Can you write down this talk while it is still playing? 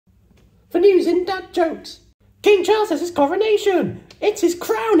For news in dad jokes. King Charles has his coronation. It's his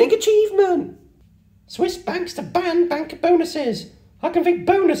crowning achievement. Swiss banks to ban bank bonuses. I can think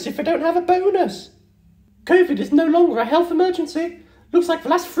bonus if I don't have a bonus. COVID is no longer a health emergency. Looks like the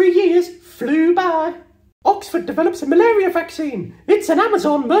last 3 years flew by. Oxford develops a malaria vaccine. It's an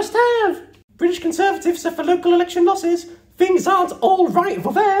Amazon must-have. British Conservatives suffer local election losses. Things aren't all right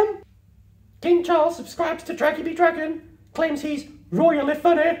for them. King Charles subscribes to Draggy Be Dragon. Claims he's royally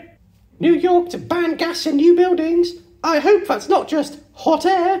funny. New York to ban gas in new buildings. I hope that's not just hot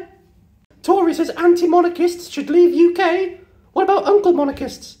air. Tory says anti-monarchists should leave UK. What about uncle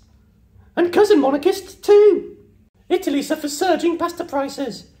monarchists? And cousin monarchists too. Italy suffers surging pasta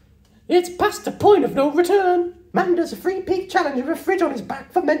prices. It's past the point of no return. Man does a free peak challenge with a fridge on his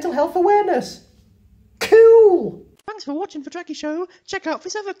back for mental health awareness. Cool! Thanks for watching the Draggy Show. Check out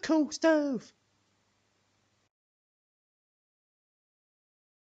this other cool stuff.